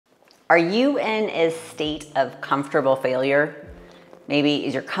Are you in a state of comfortable failure? Maybe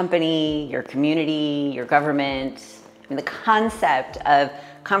is your company, your community, your government. I mean, the concept of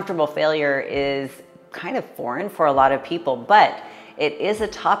comfortable failure is kind of foreign for a lot of people, but it is a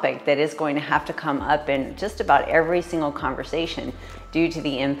topic that is going to have to come up in just about every single conversation due to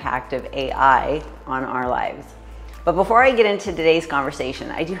the impact of AI on our lives. But before I get into today's conversation,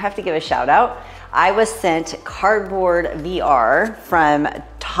 I do have to give a shout out. I was sent cardboard VR from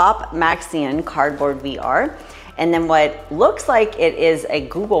Top Maxian Cardboard VR. And then what looks like it is a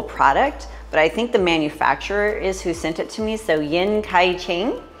Google product, but I think the manufacturer is who sent it to me. So Yin Kai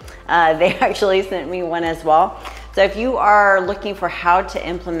Ching, they actually sent me one as well. So if you are looking for how to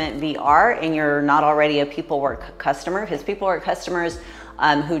implement VR and you're not already a pepelwerk customer, because pepelwerk customers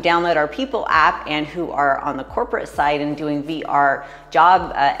who download our People app and who are on the corporate side and doing VR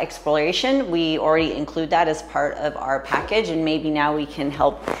job exploration, we already include that as part of our package, and maybe now we can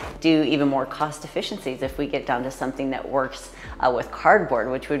help do even more cost efficiencies if we get down to something that works with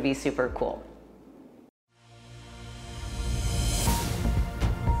cardboard, which would be super cool.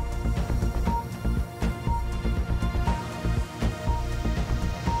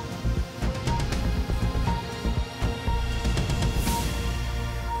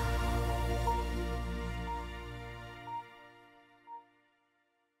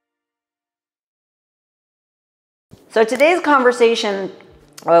 So today's conversation,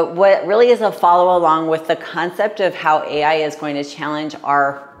 what really is a follow along with the concept of how AI is going to challenge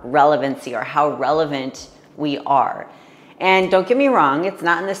our relevancy or how relevant we are. And don't get me wrong, it's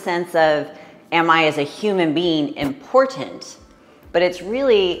not in the sense of, am I as a human being important? But it's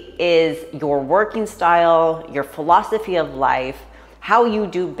really is your working style, your philosophy of life, how you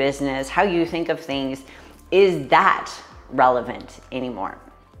do business, how you think of things, is that relevant anymore?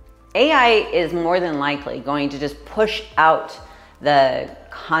 AI is more than likely going to just push out the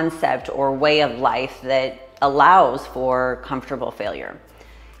concept or way of life that allows for comfortable failure.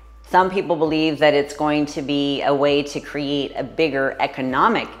 Some people believe that it's going to be a way to create a bigger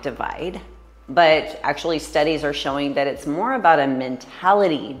economic divide, but actually studies are showing that it's more about a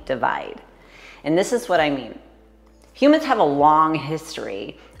mentality divide. And this is what I mean. Humans have a long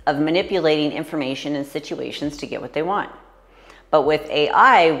history of manipulating information and situations to get what they want. But with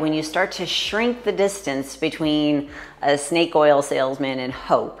AI, when you start to shrink the distance between a snake oil salesman and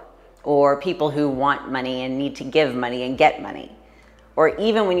hope, or people who want money and need to give money and get money, or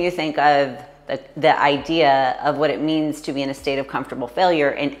even when you think of the idea of what it means to be in a state of comfortable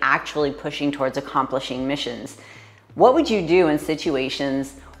failure and actually pushing towards accomplishing missions, what would you do in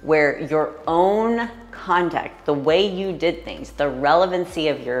situations where your own conduct, the way you did things, the relevancy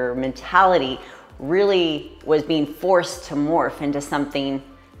of your mentality really was being forced to morph into something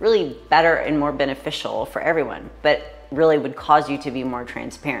really better and more beneficial for everyone, but really would cause you to be more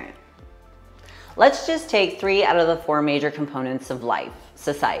transparent? Let's just take 3 out of the 4 major components of life,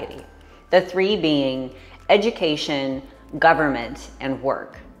 society. The 3 being education, government, and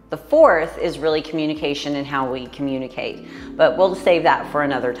work. The 4th is really communication and how we communicate, but we'll save that for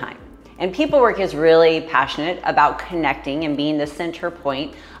another time. And pepelwerk is really passionate about connecting and being the center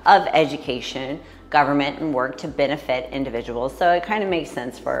point of education, government, and work to benefit individuals. So it kind of makes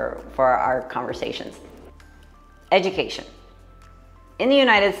sense for our conversations. Education. In the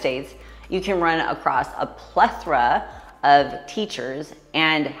United States, you can run across a plethora of teachers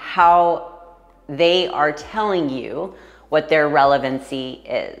and how they are telling you what their relevancy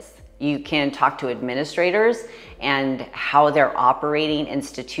is. You can talk to administrators and how they're operating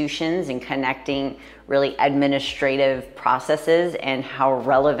institutions and connecting really administrative processes and how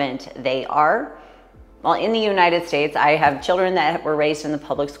relevant they are. Well, in the United States, I have children that were raised in the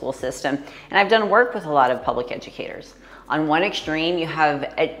public school system, and I've done work with a lot of public educators. On one extreme, you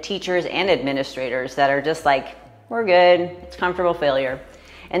have teachers and administrators that are just like, we're good, it's comfortable failure.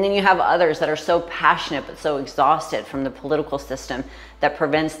 And then you have others that are so passionate but so exhausted from the political system that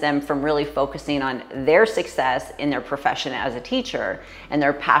prevents them from really focusing on their success in their profession as a teacher and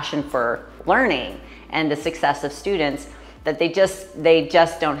their passion for learning and the success of students, that they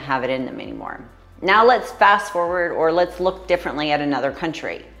just don't have it in them anymore. Now let's fast forward, or let's look differently at another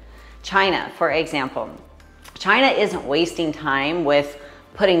country. China, for example. China isn't wasting time with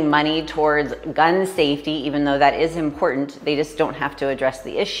putting money towards gun safety, even though that is important. They just don't have to address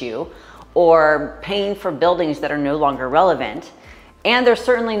the issue, or paying for buildings that are no longer relevant. And they're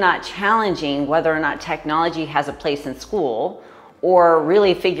certainly not challenging whether or not technology has a place in school, or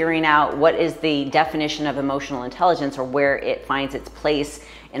really figuring out what is the definition of emotional intelligence or where it finds its place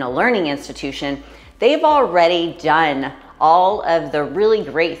in a learning institution. They've already done all of the really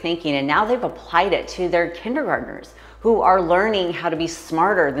great thinking, and now they've applied it to their kindergartners who are learning how to be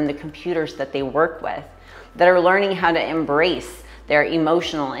smarter than the computers that they work with, that are learning how to embrace their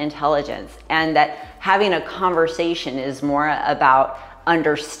emotional intelligence, and that having a conversation is more about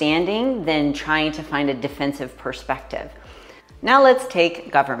understanding than trying to find a defensive perspective. Now let's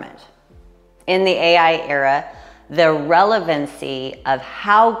take government. In the AI era, the relevancy of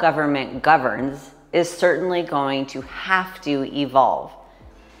how government governs is certainly going to have to evolve.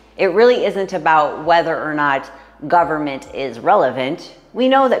 It really isn't about whether or not government is relevant. We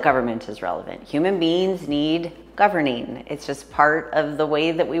know that government is relevant. Human beings need governing. It's just part of the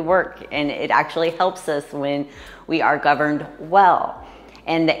way that we work, and it actually helps us when we are governed well.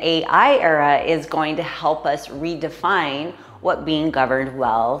 And the AI era is going to help us redefine what being governed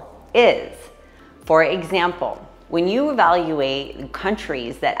well is. For example, when you evaluate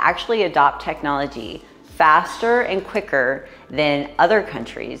countries that actually adopt technology faster and quicker than other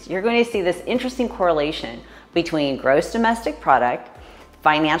countries, you're going to see this interesting correlation between gross domestic product,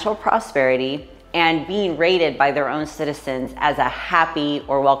 financial prosperity, and being rated by their own citizens as a happy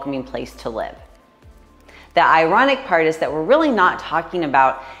or welcoming place to live. The ironic part is that we're really not talking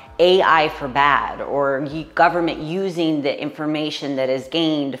about AI for bad or government using the information that is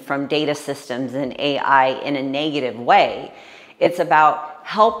gained from data systems and AI in a negative way. It's about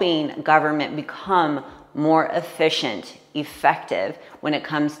helping government become more efficient, effective when it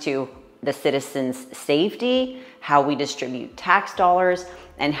comes to the citizens' safety, how we distribute tax dollars,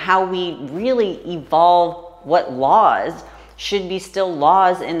 and how we really evolve what laws should be still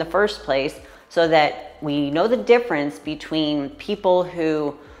laws in the first place, so that we know the difference between people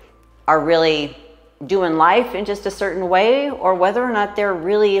who are really doing life in just a certain way or whether or not they're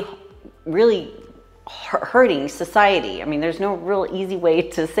really hurting society. I mean, there's no real easy way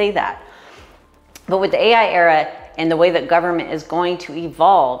to say that. But with the AI era and the way that government is going to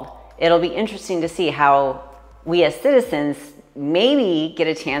evolve, it'll be interesting to see how we as citizens maybe get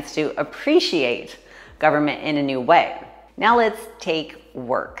a chance to appreciate government in a new way. Now let's take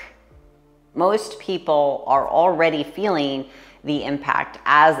work. Most people are already feeling the impact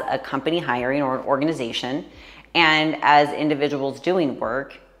as a company hiring or an organization, and as individuals doing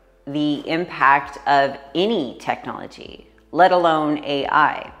work, the impact of any technology, let alone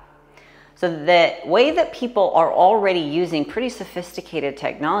AI. So the way that people are already using pretty sophisticated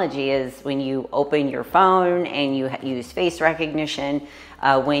technology is when you open your phone and you use face recognition,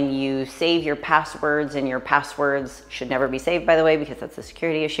 when you save your passwords, and your passwords should never be saved, by the way, because that's a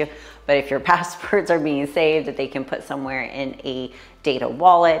security issue. But if your passwords are being saved, that they can put somewhere in a data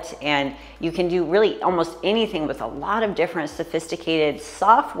wallet, and you can do really almost anything with a lot of different sophisticated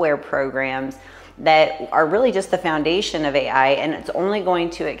software programs that are really just the foundation of AI, and it's only going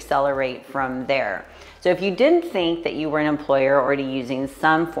to accelerate from there. So if you didn't think that you were an employer already using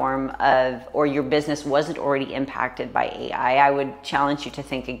some form of, or your business wasn't already impacted by AI, I would challenge you to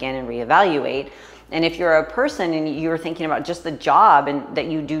think again and reevaluate. And if you're a person and you're thinking about just the job and that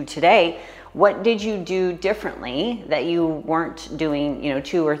you do today, what did you do differently that you weren't doing,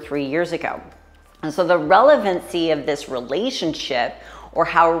 2 or 3 years ago? And so the relevancy of this relationship, or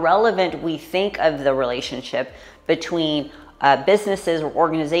how relevant we think of the relationship between businesses or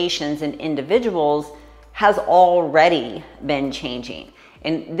organizations and individuals, has already been changing.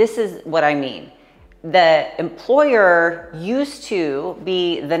 And this is what I mean. The employer used to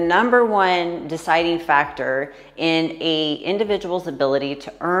be the #1 deciding factor in an individual's ability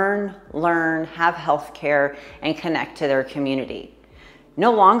to earn, learn, have health care, and connect to their community.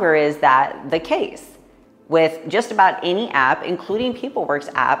 No longer is that the case. With just about any app, including PeopleWorks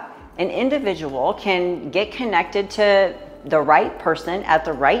app, an individual can get connected to the right person at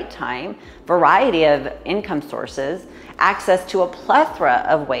the right time, variety of income sources, access to a plethora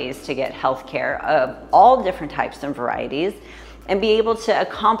of ways to get healthcare of all different types and varieties, and be able to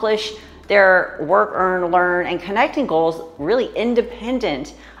accomplish their work, earn, learn, and connecting goals really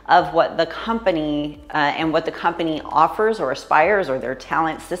independent of what the company and what the company offers or aspires, or their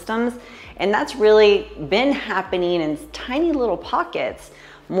talent systems. And that's really been happening in tiny little pockets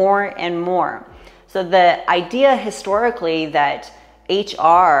more and more. So the idea historically that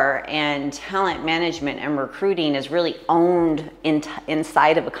HR and talent management and recruiting is really owned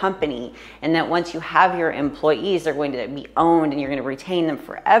inside of a company, and that once you have your employees, they're going to be owned and you're going to retain them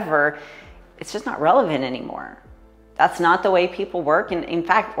forever, it's just not relevant anymore. That's not the way people work. And in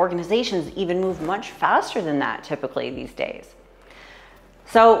fact, organizations even move much faster than that typically these days.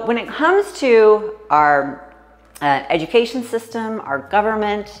 So when it comes to our education system, our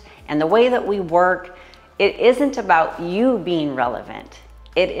government, and the way that we work, it isn't about you being relevant.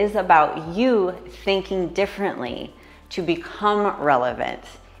 It is about you thinking differently to become relevant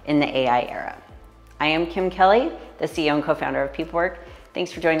in the AI era. I am Kim Kelly, the CEO and co-founder of pepelwerk.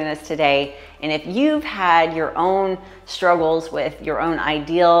 Thanks for joining us today. And if you've had your own struggles with your own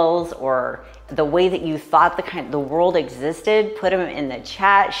ideals or the way that you thought the world existed, put them in the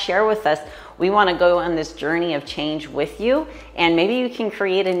chat, share with us. We want to go on this journey of change with you, and maybe you can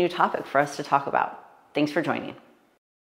create a new topic for us to talk about. Thanks for joining.